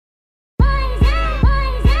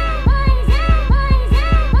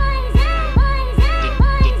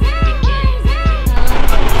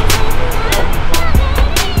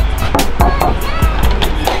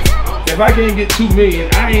If I can't get $2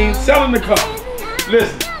 million, I ain't selling the car.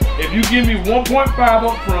 Listen, if you give me 1.5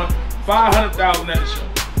 up front, 500,000 at the show.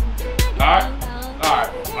 All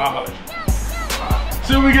right, I'll hold you.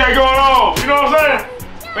 See what we got going on, you know what I'm saying?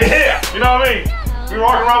 But yeah, you know what I mean? We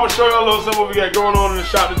walking around, we'll show you a little something what we got going on in the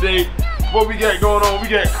shop today. What we got going on, we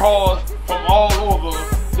got cars from all over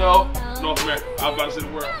North America. I was about to say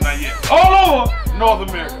the world, not yet. All over North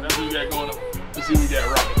America, that's what we got going on. Let's see what we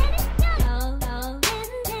got rocking.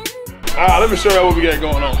 Let me show you what we got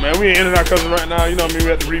going on, man. We ain't in our cousin right now, you know what I mean?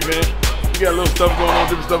 We at the revamp. We got a little stuff going on,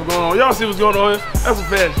 different stuff going on. Y'all see what's going on here? That's a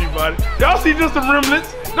fast Jeep body. Y'all see just the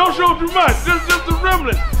remnants. Don't show too much, just the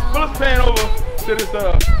remnants. But let's pan over to this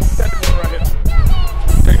second one right here.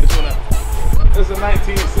 Check this one out. This is a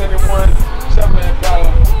 1971 Chevrolet Impala.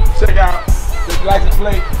 Check out the license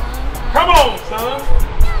plate. Come on, son.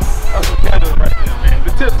 That's some Canada right there, man.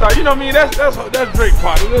 The tip top, you know what I mean? That's Drake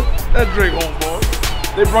party. That's Drake homeboy.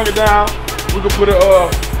 They brung it down. We can put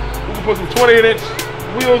some 28-inch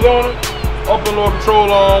wheels on it. Up and lower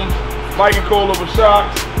control arms. Mic and coil over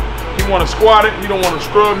shocks. You want to squat it. You don't want to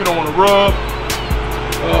scrub. You don't want to rub.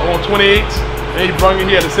 On 28s. And he brung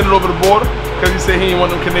it. He had to send it over the border because he said he didn't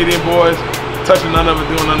want them Canadian boys touching none of it,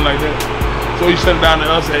 doing nothing like that. So he sent it down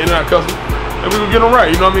to us at In-N-Out Custom. And we can get them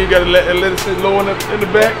right. You know what I mean? You got to let it sit low in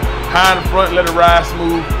the back, high in the front, let it ride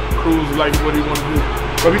smooth, cruise like what he want to do.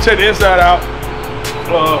 But if you check the inside out,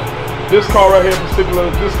 this car right here in particular,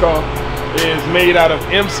 this car is made out of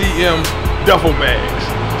MCM duffel bags.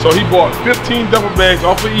 So he bought 15 duffel bags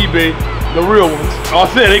off of eBay, the real ones,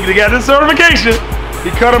 authentic. They got this certification.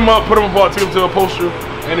 He cut them up, put them apart, took them to a upholstery,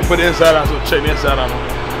 and he put the inside out. So check the inside out on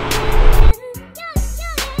it.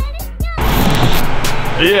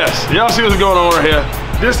 Yes, y'all see what's going on right here.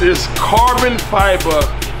 This is carbon fiber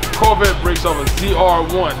Corvette brakes off of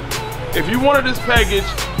ZR1. If you wanted this package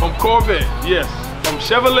from Corvette, yes, from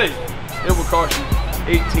Chevrolet, it would cost you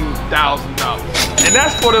 $18,000. And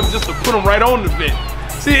that's for them just to put them right on the vent.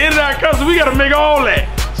 See, In-N-Out Custom, we gotta make all that.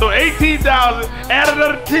 So $18,000, add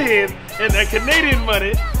another 10 in that Canadian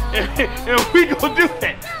money, and we gonna do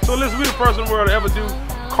that. So listen, we the first in the world to ever do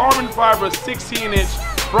carbon fiber 16-inch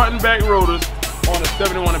front and back rotors on a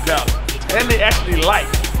 71 Impala. And they actually light.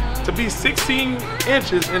 To be 16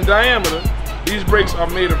 inches in diameter, these brakes are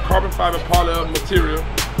made of carbon fiber polymer material,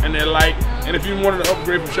 and they're light. And if you wanted to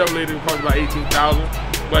upgrade from Chevrolet, it would cost about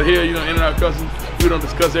 $18,000. But here, you know, In-N-Out Custom, we don't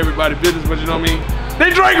discuss everybody's business, but you know what I mean? They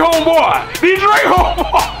Drake homeboy. They Drake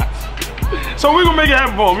homeboy. So we gonna make it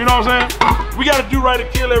happen for them, you know what I'm saying? We gotta do right to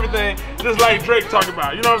kill everything, just like Drake talked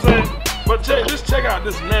about, you know what I'm saying? But just check out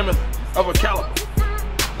this mammoth of a caliber.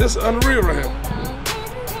 This is unreal right here.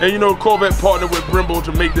 And you know, Corvette partnered with Brembo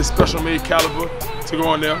to make this special made caliber to go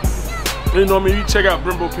on there. You know what I mean? You check out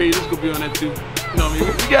Brembo page, it's gonna be on there too. You know what I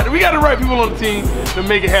mean? We got the right people on the team to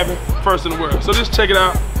make it happen first in the world. So just check it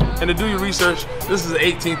out and to do your research. This is an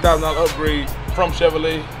 $18,000 upgrade from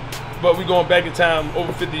Chevrolet, but we going back in time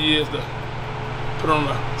over 50 years to put on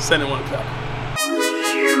a 71 Impala.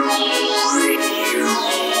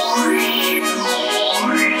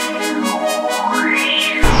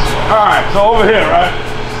 All right, so over here, right?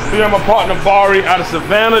 We have my partner Barry out of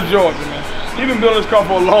Savannah, Georgia, man. He's been building this car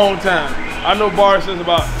for a long time. I know Barry since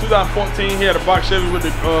about 2014. He had a box Chevy with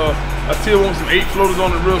a Tier 1 with some 8 floaters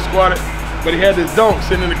on the real squatted. But he had this Donk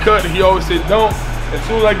sitting in the cut, and he always said, Donk, as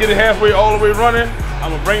soon as I get it halfway, all the way running, I'm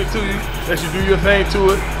gonna bring it to you, let you do your thing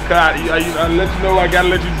to it. Cause I let you know I gotta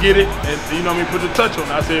let you get it, and you know what I mean, put the touch on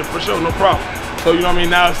it. I said, for sure, no problem. So you know what I mean,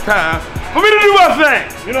 now it's time for me to do my thing.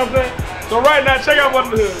 You know what I'm saying? So right now, check out what's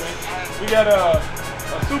in the hood, man. We got a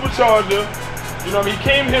supercharger. You know what I mean? He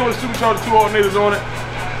came here with a supercharger, 2 alternators on it.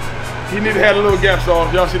 He needed to have a little gap sauce.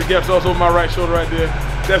 Y'all see the gap sauce over my right shoulder right there?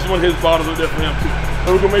 That's one of his bottles up there for him too.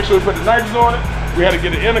 So we're gonna make sure we put the nitrous on it. We had to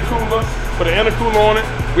get an intercooler, put an intercooler on it.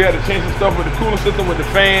 We had to change some stuff with the cooling system, with the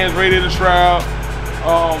fans, radiator shroud.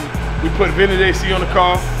 We put vintage AC on the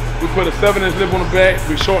car. We put a 7-inch lip on the back.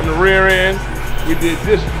 We shortened the rear end. We did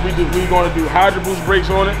this. We're gonna do Hydro Boost brakes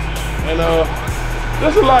on it. And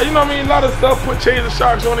there's a lot, you know what I mean? A lot of stuff. Put change of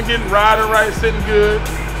shocks on it, getting riding right, sitting good.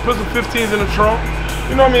 Put some 15s in the trunk.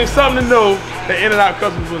 You know what I mean? Something to know that In-N-Out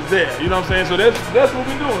Customs was there. You know what I'm saying? So that's what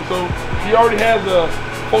we're doing. So he already has a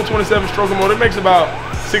 427 stroker motor. It makes about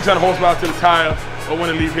 600 horsepower to the tire, but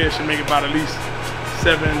when it leaves here, it should make about at least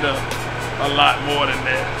 7 to a lot more than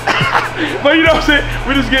that. But you know what I'm saying?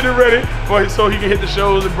 We're just getting it ready for so he can hit the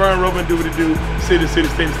shows and burn rubber and do what he do, city, state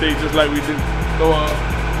to state, just like we do. So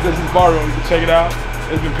this is Barrio. You can check it out.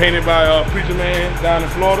 It's been painted by Preacher Man down in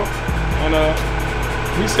Florida, and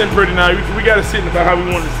he's sitting pretty nice. We got it sitting about how we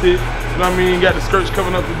want it to sit. You know what I mean? Got the skirts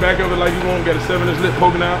coming up the back of it like you want. Got a 7-inch lip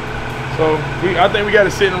poking out. So So I think we got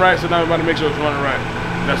it sitting right, so now we're about to make sure it's running right.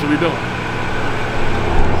 And that's what we're doing.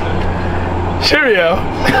 Cheerio.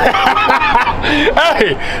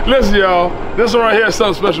 Hey, listen y'all, this one right here is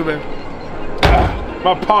something special, man.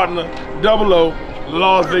 My partner, 00,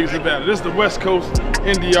 Las Vegas, Nevada. This is the West Coast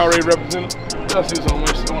NDRA representative. Y'all see this on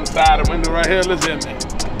the side of the window right here. Listen, man.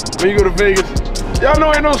 When you go to Vegas, y'all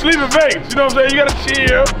know ain't no sleep in Vegas. You know what I'm saying? You gotta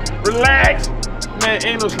chill, relax. Man,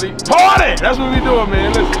 ain't no sleep. Party! That's what we doing,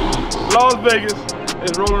 man. Listen, Las Vegas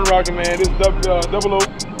is rolling and rocking, man. This 00.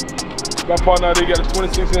 My partner out there got a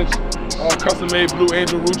 26-inch custom-made Blue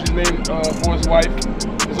Angel Rucci's named for his wife.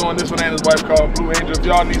 It's on this one and his wife called Blue Angel. If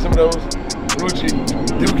y'all need some of those, Rucci,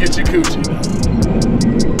 do get your coochie.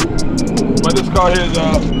 But this car here is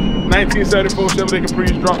 1974 Chevrolet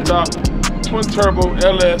Caprice drop top, twin turbo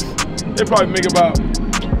LS. They probably make about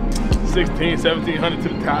 1,700 to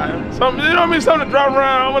the tire. Something, you know what I mean? Something to drive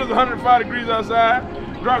around when it's 105 degrees outside,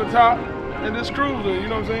 drop the top, and just cruise it, you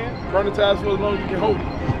know what I'm saying? Burn the tires for as long as you can hold it.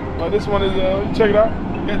 This one is, check it out.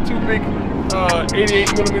 Got two big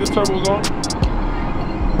 88mm turbos on.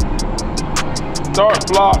 Dark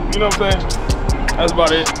block, you know what I'm saying? That's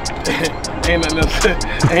about it. Ain't nothing else.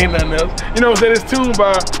 Ain't nothing else. You know what I'm saying? It's tuned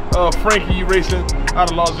by Frankie Racing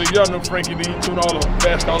out of Las Vegas. Y'all know Frankie D. Tune all the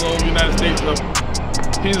fast cars all over the United States. So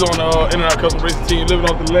he's on the In-N-Out Custom Racing team, living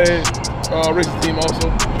off the ledge racing team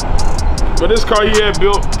also. But this car he had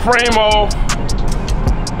built, frame off.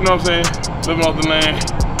 You know what I'm saying? Living off the land.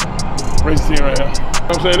 Racing team right here. You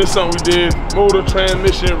know what I'm saying? This is something we did. Motor,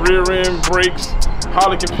 transmission, rear end, brakes,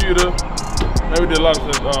 Holly computer. Man, we did a lot of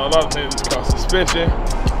things in this car. Suspension,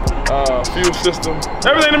 fuel system,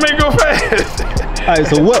 everything to make it go fast. All right,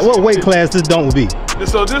 so what weight class this Donk will be?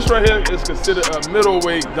 So this right here is considered a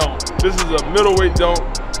middleweight Donk. This is a middleweight Donk.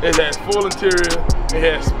 It has full interior, it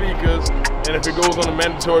has speakers, and if it goes on a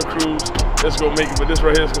mandatory cruise, it's gonna make it. But this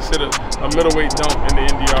right here is considered a middleweight Donk in the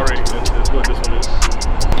NDRA. That's what this one is.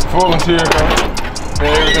 Full interior,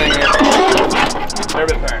 everything.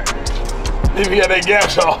 Everything. Even got that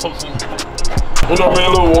gas sauce. You know, man,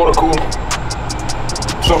 a little water cooler.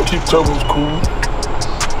 Something to keep turbos cool.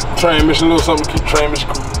 Transmission, a little something to keep transmission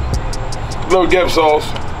cool. Little gap sauce,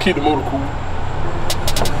 keep the motor cool.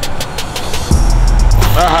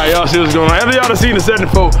 Alright, y'all see what's going on. After y'all done seen the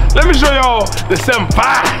 74, let me show y'all the 75.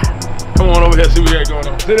 Come on over here, see what we got going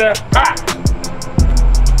on. See that? Ah!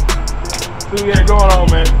 See what we got going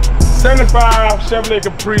on, man. 75 Chevrolet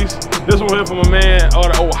Caprice. This one here from a man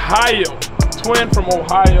out of Ohio. Twin from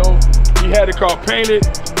Ohio. He had the car painted.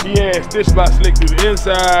 He had Stitch by Slick through the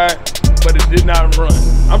inside, but it did not run.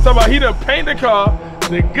 I'm talking about he done paint the car,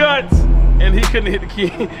 the guts, and he couldn't hit the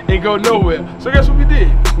key and go nowhere. So guess what we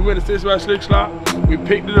did? We went to Stitch by Slick shop. We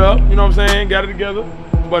picked it up, you know what I'm saying? Got it together.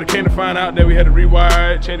 But it came to find out that we had to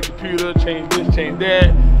rewire it, change the computer, change this, change that.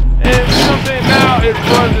 And you know what I'm saying? Now it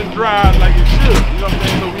runs and drives like it should. You know what I'm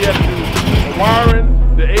saying? So we had to do the wiring,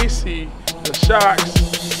 the AC, the shocks,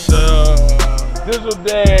 the digital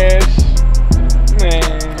dash. Man,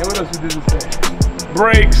 what else we did this thing?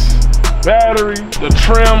 Brakes, battery, the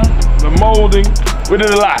trim, the molding. We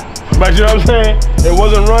did a lot. But you know what I'm saying? It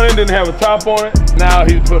wasn't running, didn't have a top on it. Now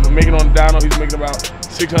he's making on the dyno, he's making about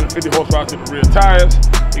 650 horsepower to the rear tires.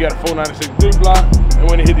 He got a 496 big block, and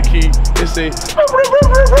when he hit the key, it say,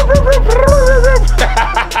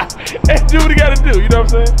 and do what he gotta do, you know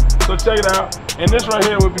what I'm saying? So check it out. And this right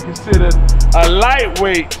here would be considered a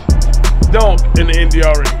lightweight Donk in the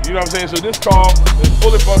NDRA. You know what I'm saying? So this car is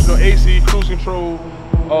fully functional AC, cruise control,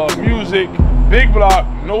 music, big block,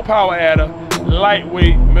 no power adder,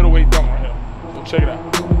 lightweight, middleweight Donk right here. So check it out.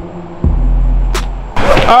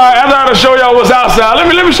 Alright, after I done show y'all what's outside, let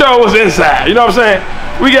me show y'all what's inside. You know what I'm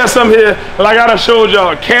saying? We got some here, like I done showed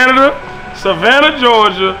y'all, Canada, Savannah,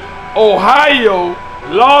 Georgia, Ohio,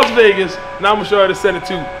 Las Vegas. Now I'm gonna show you the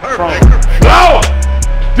 72 from Florida.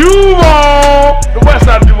 Duval, the west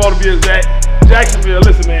side of Duval to be exact. Jacksonville,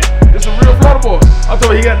 listen man, it's a real Florida boy. I'm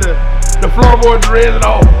talking he got the Florida boy dreads and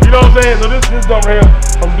all. You know what I'm saying? So this dumb right here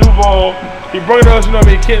from Duval. He brought it to us, you know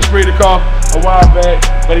what I mean? Kent sprayed the car a while back,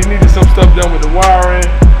 but he needed some stuff done with the wiring,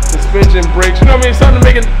 suspension, brakes, you know what I mean? Something to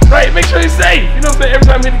make it right, make sure he's safe. You know what I'm saying? Every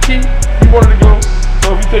time he hit the key, he wanted to go.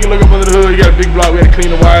 So if you take a look up under the hood, you got a big block, we had to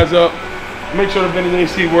clean the wires up, make sure the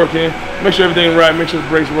ventilation AC working, make sure everything right, make sure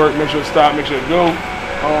the brakes work, make sure it stop, make sure it go. You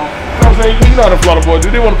know what I'm saying? You know how the Florida boys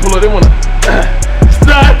do. They want to pull up, they want to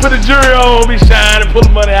start, put the jury on, be shining, pull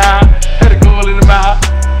the money out, had the gold in the mouth.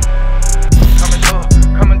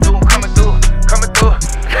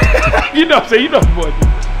 You know what I'm saying? You know what boys do.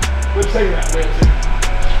 We'll check it out, man.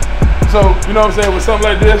 So, you know what I'm saying? With something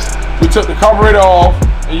like this, we took the carburetor off,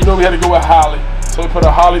 and you know we had to go with Holly. So we put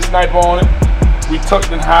a Holly sniper on it. We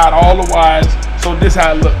tucked and hide all the wires, so this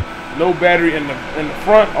how it look. No battery in the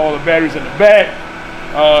front, all the batteries in the back.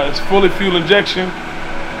 It's fully fuel injection.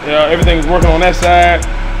 Everything is working on that side.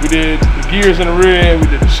 We did the gears in the rear, we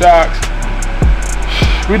did the shocks.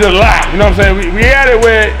 We did a lot, you know what I'm saying? We had it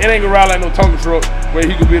where it ain't gonna ride like no Tonka truck, where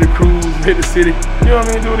he could be able to cruise, hit the city. You know what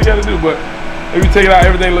I mean? Do what he gotta do, but if you take it out,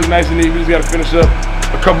 everything looks nice and neat. We just gotta finish up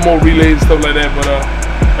a couple more relays and stuff like that, but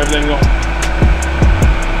everything's going.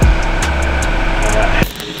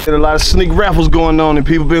 There's a lot of sneak raffles going on and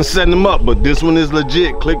people been setting them up, but this one is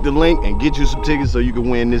legit. Click the link and get you some tickets so you can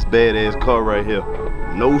win this badass car right here.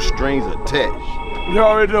 No strings attached. You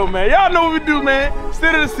already know, man. Y'all know what we do, man.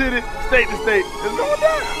 City to city, state to state. It's going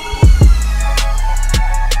down.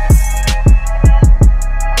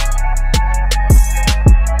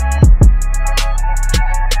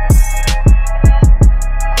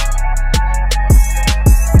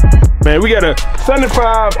 Man, we got a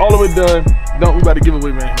 75 all the way done. Donk, we about to give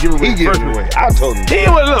away, man. Give away. He giving away. I told him. He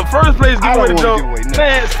went, look, first place give away the Donk.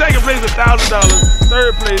 Man, second place $1,000.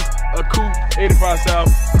 Third place a coupe 85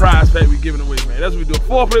 South prize pack we giving away, man. That's what we do.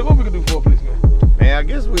 Fourth place, what we can do fourth place, man? Man, I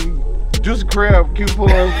guess we juice a crab, keep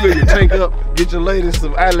pulling on figure, tank up, get your ladies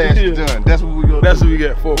some eyelashes done. That's what we gonna do. That's what we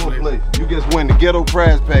got, fourth place. You just win the ghetto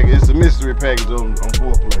prize package. It's a mystery package on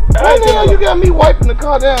fourth place. Why the hell you got me wiping the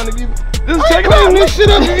car down if you just check clean this shit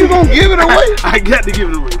up and you gonna give it away? I got to give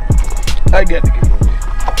it away. I got to give it away.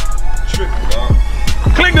 Tricky, dog.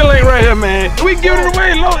 Click the link right here, man. We giving it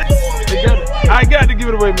away, Lord. I got to give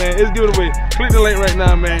it away, man. It's give it away. Click the link right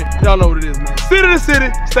now, man. Y'all know what it is, man. City to city,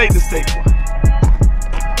 state to state.